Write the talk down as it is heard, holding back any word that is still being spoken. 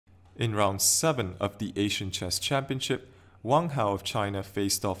In round 7 of the Asian Chess Championship, Wang Hao of China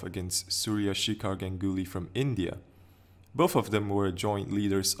faced off against Surya Shekhar Ganguly from India. Both of them were joint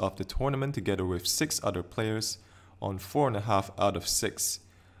leaders of the tournament together with 6 other players on 4.5 out of 6.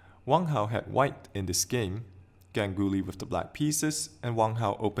 Wang Hao had white in this game, Ganguly with the black pieces, and Wang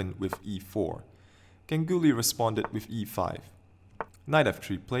Hao opened with e4. Ganguly responded with e5. Knight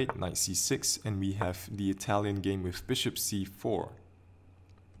f3 played, knight c6, and we have the Italian game with bishop c4.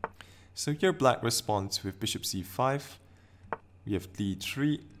 So here black responds with bishop c5, we have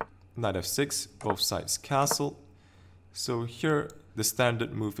d3, knight f6, both sides castle. So here the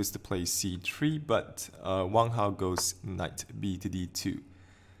standard move is to play c3, but Wang Hao goes knight b to d2.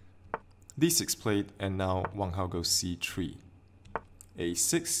 d6 played, and now Wang Hao goes c3.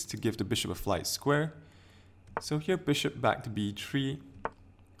 a6 to give the bishop a flight square. So here bishop back to b3,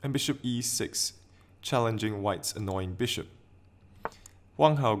 and bishop e6, challenging white's annoying bishop.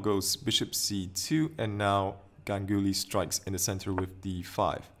 Wang Hao goes bishop c2, and now Ganguly strikes in the center with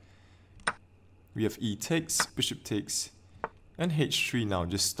d5. We have e takes, bishop takes, and h3 now,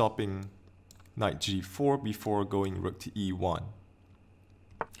 just stopping knight g4 before going rook to e1.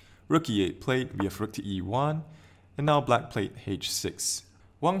 Rook e8 played, we have rook to e1, and now black played h6.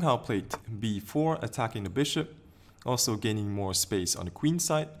 Wang Hao played b4, attacking the bishop, also gaining more space on the queen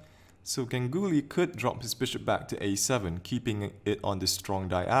side. So Ganguly could drop his bishop back to a7, keeping it on this strong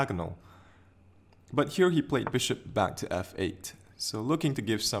diagonal. But here he played bishop back to f8, so looking to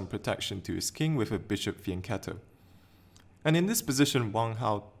give some protection to his king with a bishop fianchetto. And in this position, Wang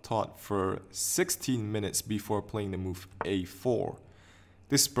Hao thought for 16 minutes before playing the move a4.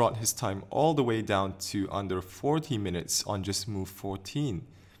 This brought his time all the way down to under 40 minutes on just move 14.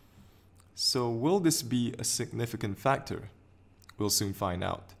 So will this be a significant factor? We'll soon find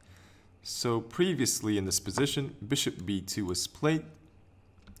out. So previously in this position, bishop b2 was played.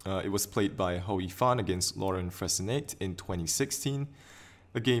 It was played by Hou Yifan against Laurent Fressinet in 2016,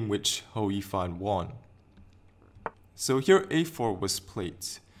 a game which Hou Yifan won. So here a4 was played,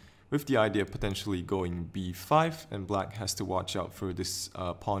 with the idea of potentially going b5, and black has to watch out for this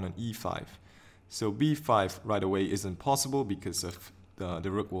pawn on e5. So b5 right away isn't possible because of the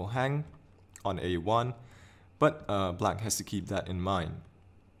rook will hang on a1, but black has to keep that in mind.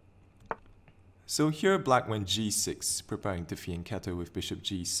 So here black went g6, preparing to fianchetto with bishop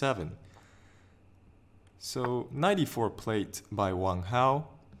g7. So knight e4 played by Wang Hao,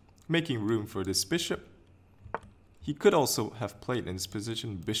 making room for this bishop. He could also have played in this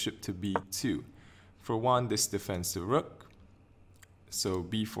position bishop to b2. For one, this defends the rook, so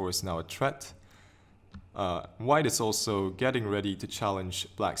b4 is now a threat. White is also getting ready to challenge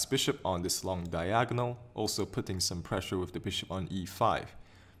black's bishop on this long diagonal, also putting some pressure with the bishop on e5.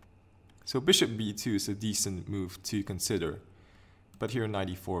 So bishop b2 is a decent move to consider, but here knight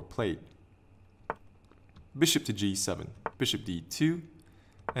e4 played. Bishop to g7, bishop d2,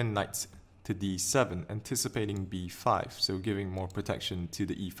 and knight to d7, anticipating b5, so giving more protection to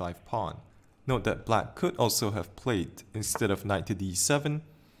the e5 pawn. Note that black could also have played, instead of knight to d7,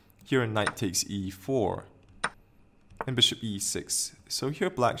 here knight takes e4, and bishop e6. So here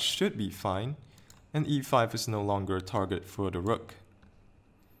black should be fine, and e5 is no longer a target for the rook.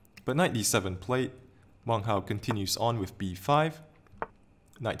 But knight d7 played, Wang Hao continues on with b5,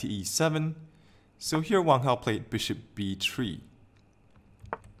 knight to e7, so here Wang Hao played bishop b3.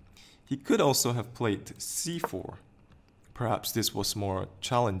 He could also have played c4. Perhaps this was more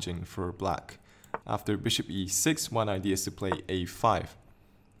challenging for black. After bishop e6, one idea is to play a5,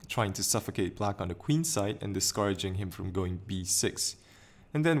 trying to suffocate black on the queen side and discouraging him from going b6.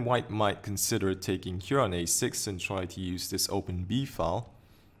 And then white might consider taking here on a6 and try to use this open b file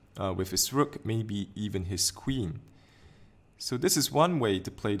with his rook, maybe even his queen. So this is one way to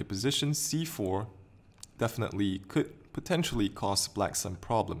play the position. c4 definitely could potentially cause black some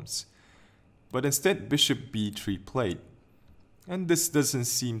problems. But instead bishop b3 played, and this doesn't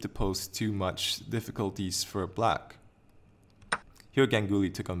seem to pose too much difficulties for black. Here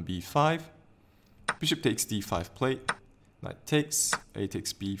Ganguly took on b5, bishop takes d5 played, knight takes, a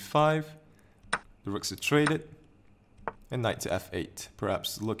takes b5, the rooks are traded, and knight to f8,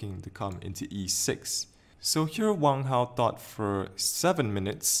 perhaps looking to come into e6. So here Wang Hao thought for 7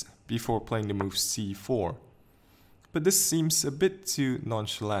 minutes before playing the move c4. But this seems a bit too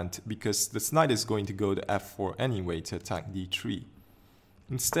nonchalant because this knight is going to go to f4 anyway to attack d3.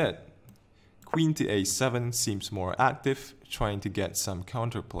 Instead, queen to a7 seems more active, trying to get some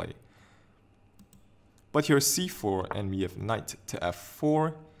counterplay. But here c4 and we have knight to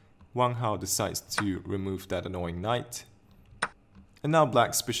f4. Wang Hao decides to remove that annoying knight. And now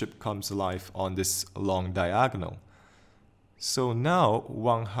black's bishop comes alive on this long diagonal. So now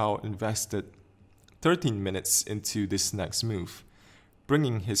Wang Hao invested 13 minutes into this next move,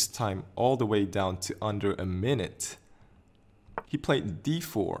 bringing his time all the way down to under a minute. He played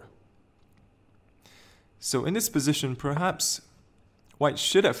d4. So in this position, perhaps White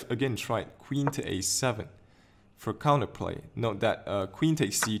should have again tried queen to a7 for counterplay. Note that queen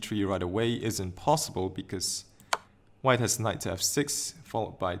takes c3 right away isn't possible because White has knight to f6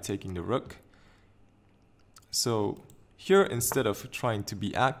 followed by taking the rook. So here, instead of trying to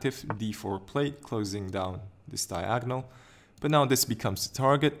be active, d4 played, closing down this diagonal. But now this becomes the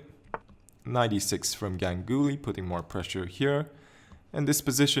target. Knight e6 from Ganguly, putting more pressure here. And this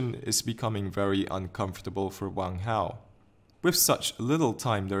position is becoming very uncomfortable for Wang Hao. With such little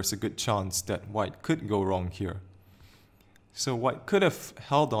time, there's a good chance that White could go wrong here. So White could have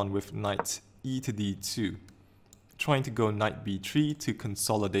held on with knight e to d2, trying to go knight b3 to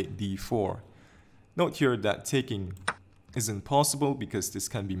consolidate d4. Note here that taking isn't possible because this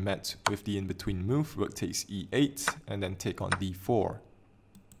can be met with the in-between move, rook takes e8, and then take on d4.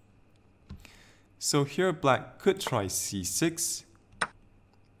 So here Black could try c6.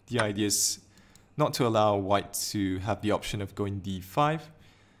 The idea is not to allow White to have the option of going d5.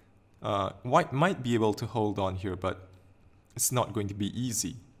 White might be able to hold on here, but it's not going to be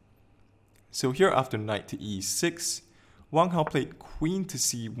easy. So here after knight to e6, Wang Hao played queen to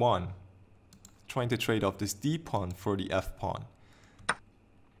c1, trying to trade off this d pawn for the f pawn.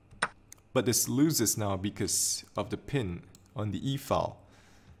 But this loses now because of the pin on the e file.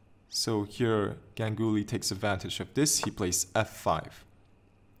 So here Ganguly takes advantage of this, he plays f5.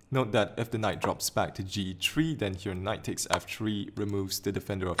 Note that if the knight drops back to g3, then here knight takes f3 removes the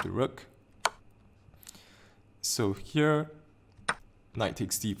defender of the rook. So here knight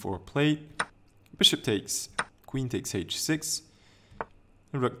takes d4 played, bishop takes, queen takes h6,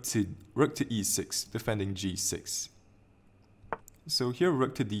 and rook to e6, defending g6. So here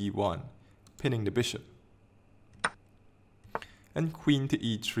rook to d1, pinning the bishop. And queen to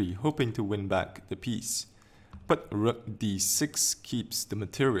e3, hoping to win back the piece. But rook d6 keeps the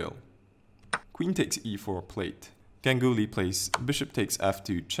material. Queen takes e4 played. Ganguly plays bishop takes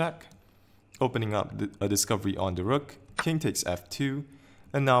f2 check, opening up a discovery on the rook. King takes f2,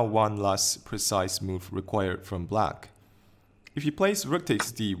 and now one last precise move required from Black. If he plays rook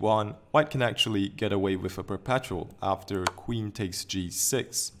takes d1, White can actually get away with a perpetual after queen takes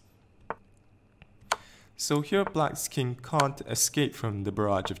g6. So here Black's king can't escape from the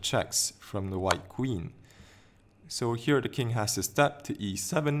barrage of checks from the White queen. So here the king has to step to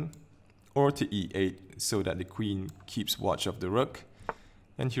e7 or to e8 so that the queen keeps watch of the rook.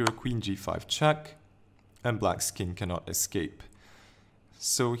 And here queen g5 check, and Black's king cannot escape.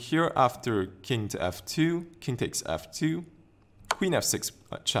 So here after king to f2, king takes f2, queen f6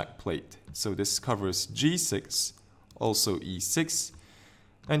 check played. So this covers g6, also e6,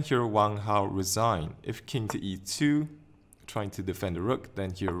 and here Wang Hao resign. If king to e2, trying to defend the rook,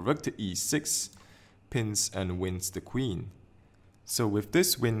 then here rook to e6, pins and wins the queen. So with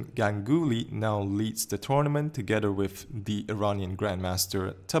this win, Ganguly now leads the tournament together with the Iranian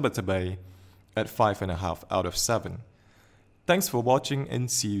Grandmaster Tabatabai at 5.5 out of 7. Thanks for watching and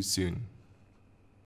see you soon.